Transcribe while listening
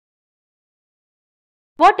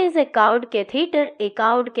What is a Coude catheter? A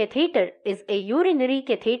Coude catheter is a urinary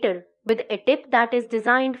catheter with a tip that is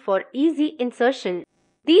designed for easy insertion.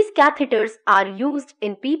 These catheters are used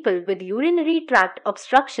in people with urinary tract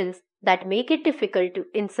obstructions that make it difficult to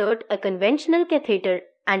insert a conventional catheter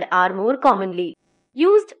and are more commonly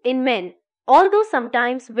used in men, although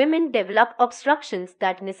sometimes women develop obstructions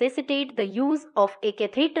that necessitate the use of a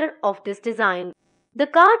catheter of this design. The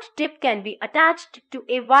Coude tip can be attached to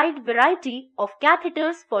a wide variety of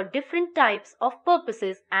catheters for different types of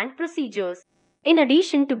purposes and procedures. In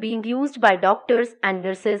addition to being used by doctors and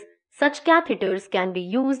nurses, such catheters can be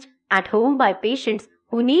used at home by patients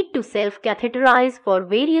who need to self-catheterize for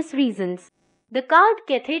various reasons. The Coude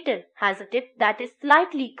catheter has a tip that is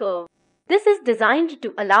slightly curved. This is designed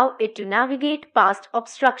to allow it to navigate past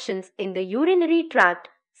obstructions in the urinary tract,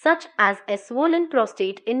 such as a swollen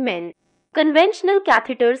prostate in men. Conventional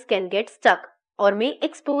catheters can get stuck or may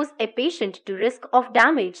expose a patient to risk of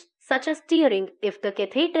damage, such as tearing, if the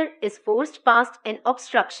catheter is forced past an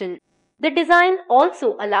obstruction. The design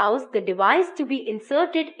also allows the device to be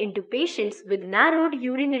inserted into patients with narrowed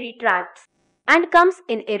urinary tracts and comes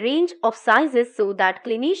in a range of sizes so that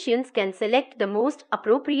clinicians can select the most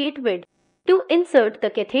appropriate width. To insert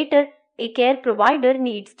the catheter, a care provider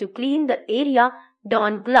needs to clean the area,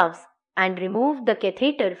 don gloves, and remove the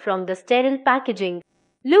catheter from the sterile packaging.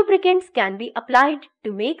 Lubricants can be applied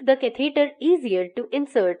to make the catheter easier to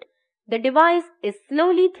insert. The device is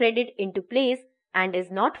slowly threaded into place and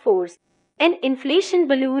is not forced. An inflation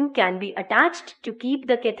balloon can be attached to keep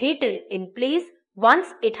the catheter in place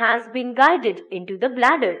once it has been guided into the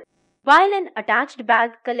bladder, while an attached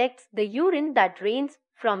bag collects the urine that drains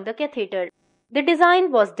from the catheter. The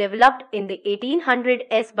design was developed in the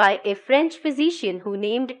 1800s by a French physician who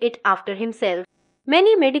named it after himself.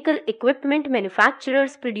 Many medical equipment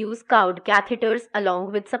manufacturers produce Coude catheters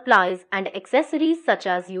along with supplies and accessories such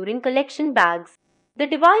as urine collection bags. The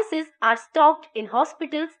devices are stocked in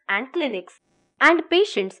hospitals and clinics, and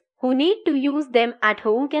patients who need to use them at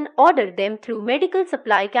home can order them through medical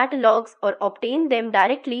supply catalogs or obtain them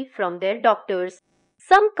directly from their doctors.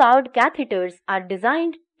 Some Coude catheters are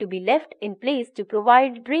designed to be left in place to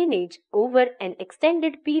provide drainage over an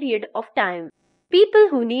extended period of time. People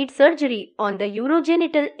who need surgery on the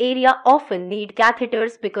urogenital area often need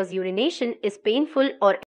catheters because urination is painful or